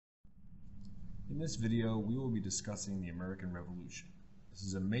In this video, we will be discussing the American Revolution. This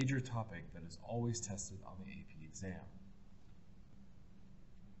is a major topic that is always tested on the AP exam.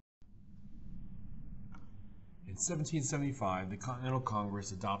 In 1775, the Continental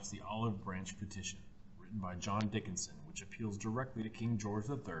Congress adopts the Olive Branch Petition, written by John Dickinson, which appeals directly to King George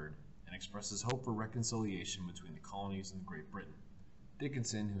III and expresses hope for reconciliation between the colonies and Great Britain.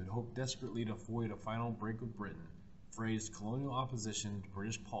 Dickinson, who had hoped desperately to avoid a final break with Britain, phrased colonial opposition to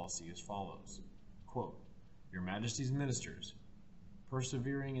British policy as follows, quote, "Your Majesty's ministers,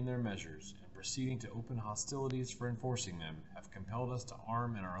 persevering in their measures and proceeding to open hostilities for enforcing them, have compelled us to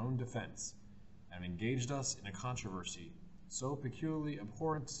arm in our own defense, and have engaged us in a controversy so peculiarly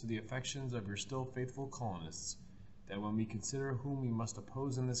abhorrent to the affections of your still faithful colonists, that when we consider whom we must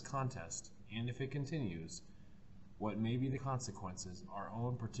oppose in this contest, and if it continues, what may be the consequences, our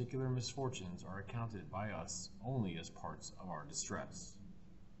own particular misfortunes are accounted by us only as parts of our distress."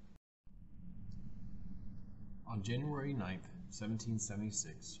 On January 9,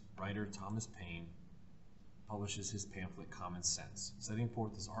 1776, writer Thomas Paine publishes his pamphlet Common Sense, setting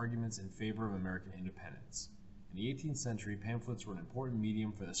forth his arguments in favor of American independence. In the 18th century, pamphlets were an important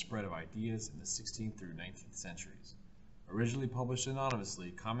medium for the spread of ideas in the 16th through 19th centuries. Originally published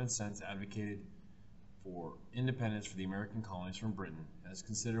anonymously, Common Sense advocated for independence for the American colonies from Britain and is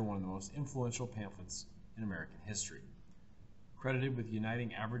considered one of the most influential pamphlets in American history. Credited with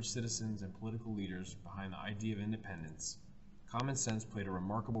uniting average citizens and political leaders behind the idea of independence, Common Sense played a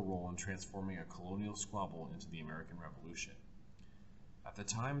remarkable role in transforming a colonial squabble into the American Revolution. At the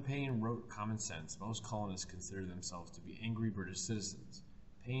time Paine wrote Common Sense, most colonists considered themselves to be angry British citizens.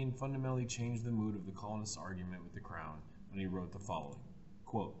 Paine fundamentally changed the mood of the colonists' argument with the Crown when he wrote the following,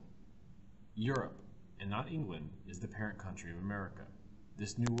 quote, "Europe, and not England, is the parent country of America.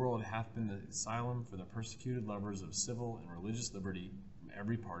 This new world hath been the asylum for the persecuted lovers of civil and religious liberty from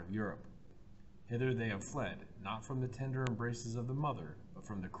every part of Europe. Hither they have fled, not from the tender embraces of the mother, but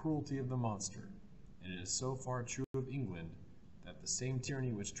from the cruelty of the monster. And it is so far true of England, that the same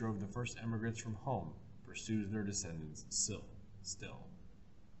tyranny which drove the first emigrants from home pursues their descendants still.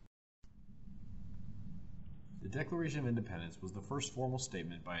 The Declaration of Independence was the first formal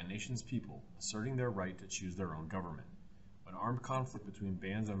statement by a nation's people asserting their right to choose their own government. When armed conflict between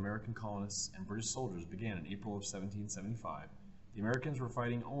bands of American colonists and British soldiers began in April of 1775, the Americans were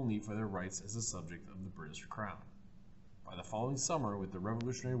fighting only for their rights as a subject of the British Crown. By the following summer, with the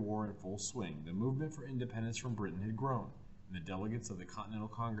Revolutionary War in full swing, the movement for independence from Britain had grown, and the delegates of the Continental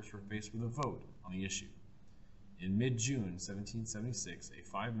Congress were faced with a vote on the issue. In mid-June 1776, a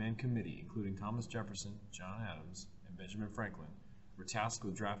five-man committee, including Thomas Jefferson, John Adams, and Benjamin Franklin, were tasked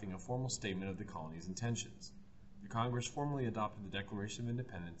with drafting a formal statement of the colony's intentions. The Congress formally adopted the Declaration of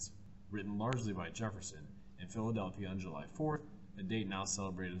Independence, written largely by Jefferson, in Philadelphia on July 4th, a date now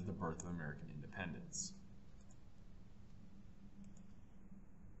celebrated as the birth of American independence.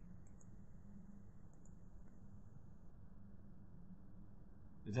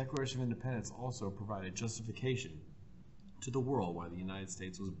 The Declaration of Independence also provided justification to the world why the United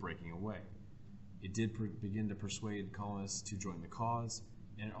States was breaking away. It did begin to persuade colonists to join the cause,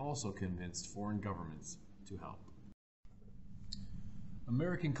 and it also convinced foreign governments to help.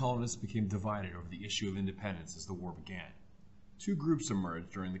 American colonists became divided over the issue of independence as the war began. Two groups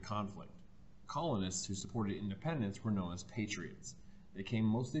emerged during the conflict. Colonists who supported independence were known as patriots. They came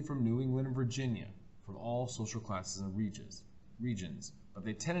mostly from New England and Virginia, from all social classes and regions, but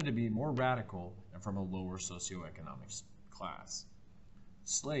they tended to be more radical and from a lower socioeconomic class.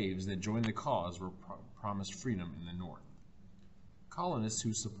 Slaves that joined the cause were promised freedom in the North. Colonists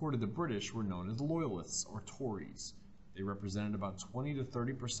who supported the British were known as Loyalists or Tories. They represented about 20 to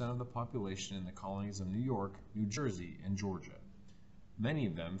 30% of the population in the colonies of New York, New Jersey, and Georgia. Many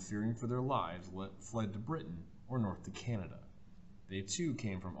of them, fearing for their lives, fled to Britain or north to Canada. They too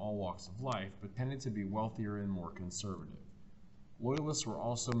came from all walks of life, but tended to be wealthier and more conservative. Loyalists were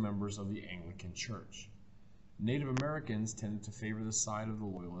also members of the Anglican Church. Native Americans tended to favor the side of the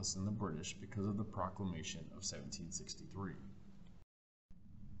Loyalists and the British because of the Proclamation of 1763.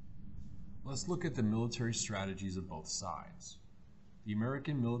 Let's look at the military strategies of both sides. The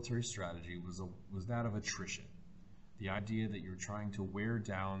American military strategy was that of attrition, the idea that you're trying to wear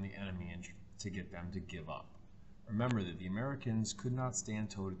down the enemy and to get them to give up. Remember that the Americans could not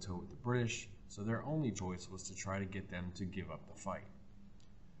stand toe-to-toe with the British, so their only choice was to try to get them to give up the fight.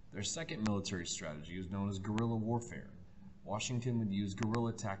 Their second military strategy was known as guerrilla warfare. Washington would use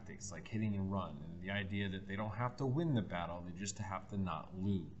guerrilla tactics like hitting and run, and the idea that they don't have to win the battle, they just have to not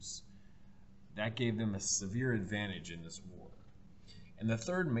lose. That gave them a severe advantage in this war. And the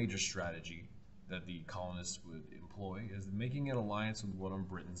third major strategy that the colonists would employ is making an alliance with one of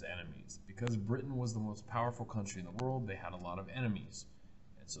Britain's enemies. Because Britain was the most powerful country in the world, they had a lot of enemies.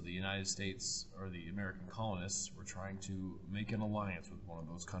 And so the United States, or the American colonists, were trying to make an alliance with one of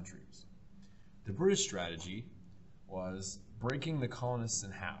those countries. The British strategy was breaking the colonists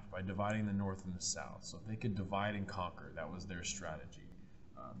in half by dividing the North and the South. So they could divide and conquer. That was their strategy.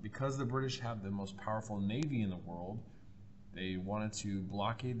 Because the British had the most powerful navy in the world, they wanted to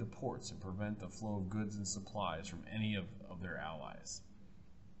blockade the ports and prevent the flow of goods and supplies from any of their allies.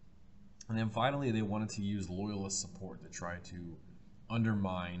 And then finally, they wanted to use loyalist support to try to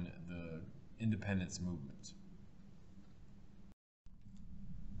undermine the independence movement.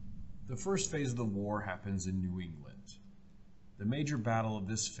 The first phase of the war happens in New England. The major battle of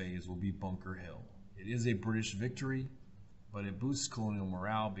this phase will be Bunker Hill. It is a British victory, but it boosts colonial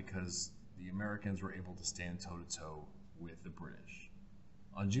morale because the Americans were able to stand toe-to-toe with the British.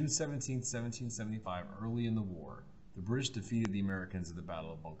 On June 17, 1775, early in the war, the British defeated the Americans at the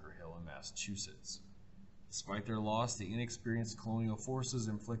Battle of Bunker Hill in Massachusetts. Despite their loss, the inexperienced colonial forces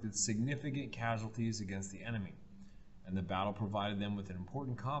inflicted significant casualties against the enemy, and the battle provided them with an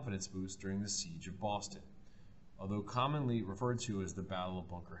important confidence boost during the siege of Boston. Although commonly referred to as the Battle of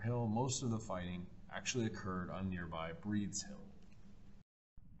Bunker Hill, most of the fighting actually occurred on nearby Breed's Hill.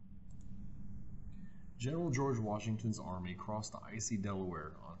 General George Washington's army crossed the icy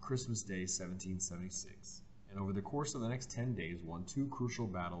Delaware on Christmas Day 1776, and over the course of the next 10 days won two crucial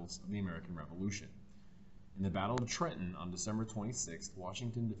battles of the American Revolution. In the Battle of Trenton on December 26th,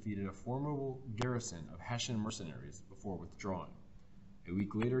 Washington defeated a formidable garrison of Hessian mercenaries before withdrawing. A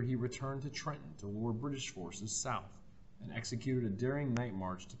week later, he returned to Trenton to lure British forces south and executed a daring night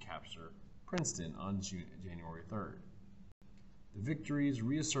march to capture Princeton on January 3rd. The victories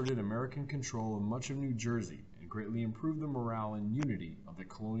reasserted American control of much of New Jersey and greatly improved the morale and unity of the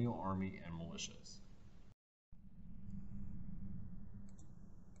colonial army and militias.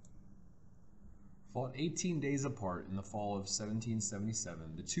 Fought 18 days apart in the fall of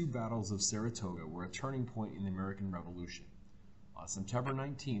 1777, the two battles of Saratoga were a turning point in the American Revolution. On September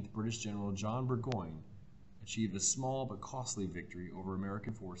 19th, British General John Burgoyne achieved a small but costly victory over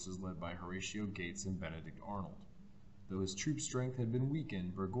American forces led by Horatio Gates and Benedict Arnold. Though his troop strength had been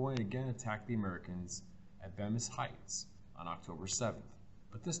weakened, Burgoyne again attacked the Americans at Bemis Heights on October 7th,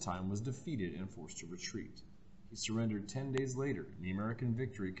 but this time was defeated and forced to retreat. He surrendered 10 days later, and the American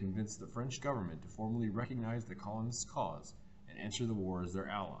victory convinced the French government to formally recognize the colonists' cause and enter the war as their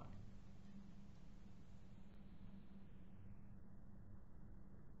ally.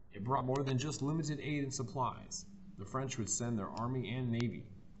 It brought more than just limited aid and supplies. The French would send their army and navy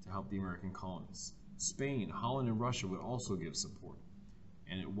to help the American colonists. Spain, Holland, and Russia would also give support,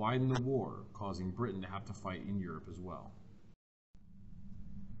 and it widened the war, causing Britain to have to fight in Europe as well.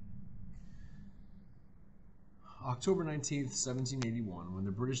 October 19, 1781, when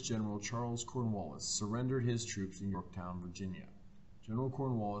the British General Charles Cornwallis surrendered his troops in Yorktown, Virginia. General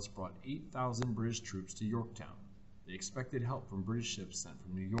Cornwallis brought 8,000 British troops to Yorktown. They expected help from British ships sent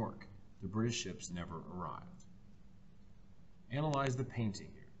from New York. The British ships never arrived. Analyze the painting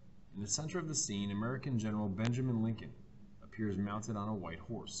here. In the center of the scene, American General Benjamin Lincoln appears mounted on a white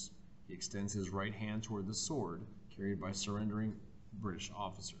horse. He extends his right hand toward the sword carried by a surrendering British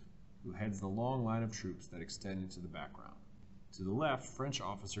officer, who heads the long line of troops that extend into the background. To the left, French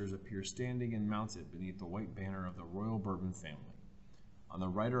officers appear standing and mounted beneath the white banner of the Royal Bourbon family. On the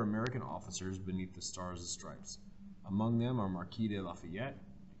right are American officers beneath the Stars and Stripes. Among them are Marquis de Lafayette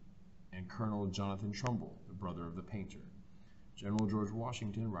and Colonel Jonathan Trumbull, the brother of the painter. General George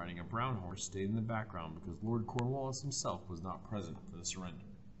Washington, riding a brown horse, stayed in the background because Lord Cornwallis himself was not present for the surrender.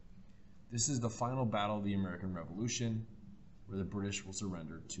 This is the final battle of the American Revolution, where the British will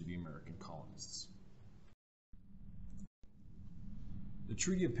surrender to the American colonists. The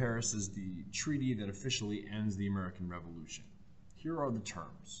Treaty of Paris is the treaty that officially ends the American Revolution. Here are the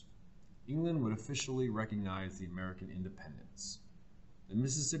terms. England would officially recognize the American independence. The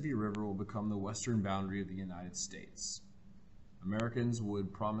Mississippi River will become the western boundary of the United States. Americans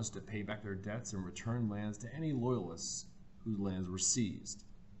would promise to pay back their debts and return lands to any loyalists whose lands were seized.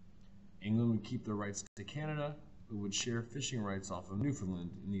 England would keep the rights to Canada, but would share fishing rights off of Newfoundland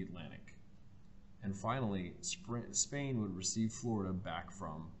in the Atlantic. And finally, Spain would receive Florida back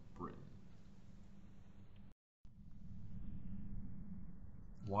from Britain.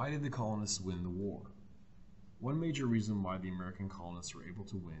 Why did the colonists win the war? One major reason why the American colonists were able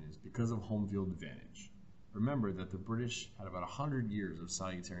to win is because of home field advantage. Remember that the British had about 100 years of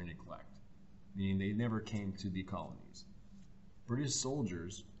salutary neglect, meaning they never came to the colonies. British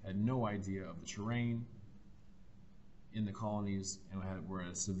soldiers had no idea of the terrain in the colonies and were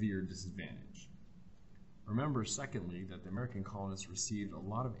at a severe disadvantage. Remember, secondly, that the American colonists received a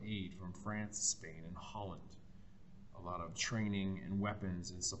lot of aid from France, Spain, and Holland. A lot of training and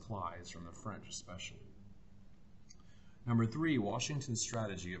weapons and supplies from the French especially. Number three, Washington's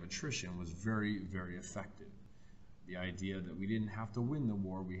strategy of attrition was very, very effective. The idea that we didn't have to win the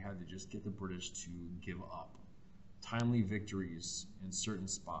war, we had to just get the British to give up. Timely victories in certain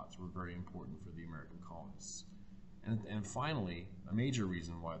spots were very important for the American colonists. And finally, a major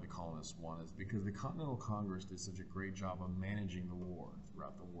reason why the colonists won is because the Continental Congress did such a great job of managing the war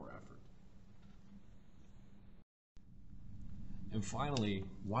throughout the war effort. And finally,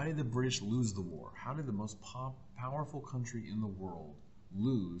 why did the British lose the war? How did the most powerful country in the world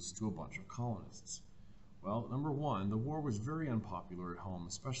lose to a bunch of colonists? Well, number one, the war was very unpopular at home,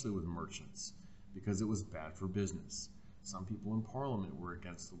 especially with merchants, because it was bad for business. Some people in Parliament were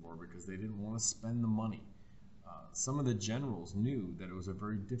against the war because they didn't want to spend the money. Some of the generals knew that it was a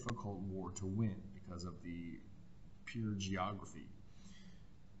very difficult war to win because of the pure geography.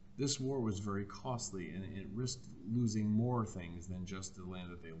 This war was very costly, and it risked losing more things than just the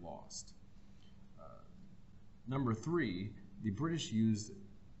land that they lost. Number three, the British used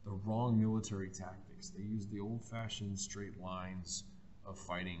the wrong military tactics. They used the old-fashioned straight lines of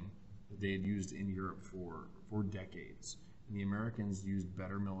fighting that they had used in Europe for decades, and the Americans used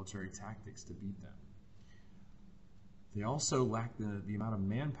better military tactics to beat them. They also lacked the amount of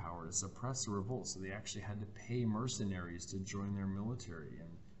manpower to suppress the revolt, so they actually had to pay mercenaries to join their military. And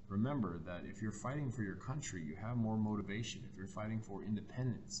remember that if you're fighting for your country, you have more motivation. If you're fighting for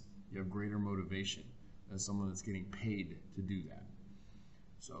independence, you have greater motivation than someone that's getting paid to do that.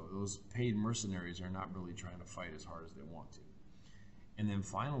 So those paid mercenaries are not really trying to fight as hard as they want to. And then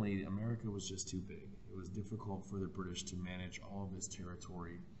finally, America was just too big. It was difficult for the British to manage all of this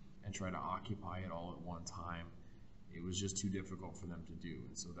territory and try to occupy it all at one time. It was just too difficult for them to do.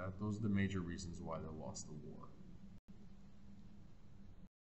 And so those are the major reasons why they lost the war.